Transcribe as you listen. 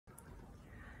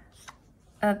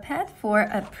A pet for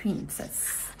a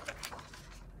princess.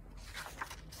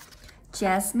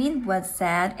 Jasmine was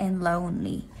sad and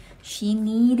lonely. She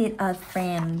needed a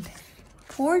friend.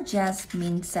 Poor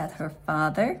Jasmine, said her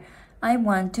father, I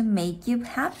want to make you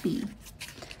happy.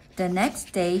 The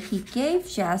next day, he gave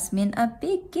Jasmine a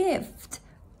big gift.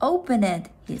 Open it,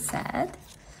 he said.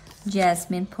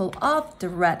 Jasmine pulled off the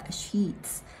red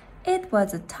sheets. It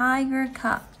was a tiger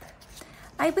cup.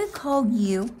 I will call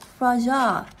you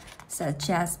Raja, said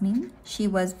Jasmine. She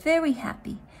was very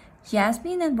happy.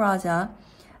 Jasmine and Raja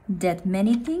did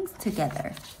many things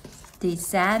together. They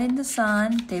sat in the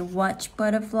sun, they watched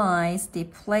butterflies, they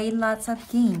played lots of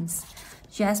games.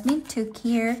 Jasmine took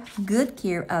good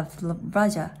care of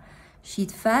Raja. She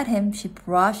fed him, she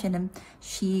brushed him,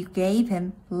 she gave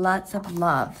him lots of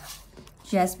love.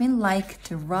 Jasmine liked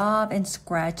to rub and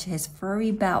scratch his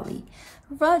furry belly.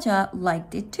 Raja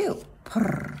liked it too.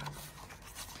 Purr.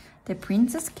 The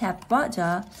princess kept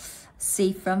Raja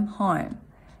safe from harm,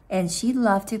 and she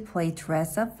loved to play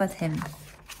dress up with him.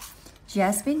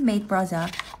 Jasmine made Raja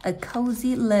a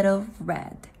cozy little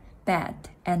red bed.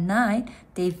 At night,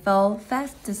 they fell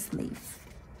fast asleep.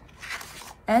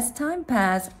 As time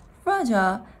passed,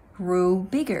 Raja grew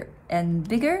bigger and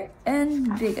bigger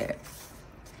and bigger.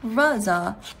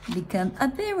 Raja became a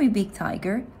very big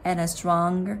tiger and a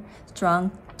strong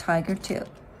tiger too.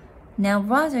 Now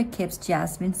Raja keeps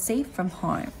Jasmine safe from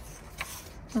harm.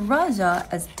 Raja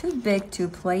is too big to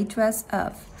play dress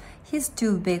up. He's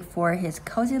too big for his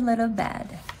cozy little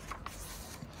bed.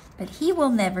 But he will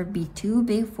never be too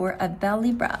big for a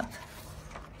belly rub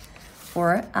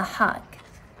or a hug.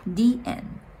 The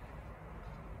end.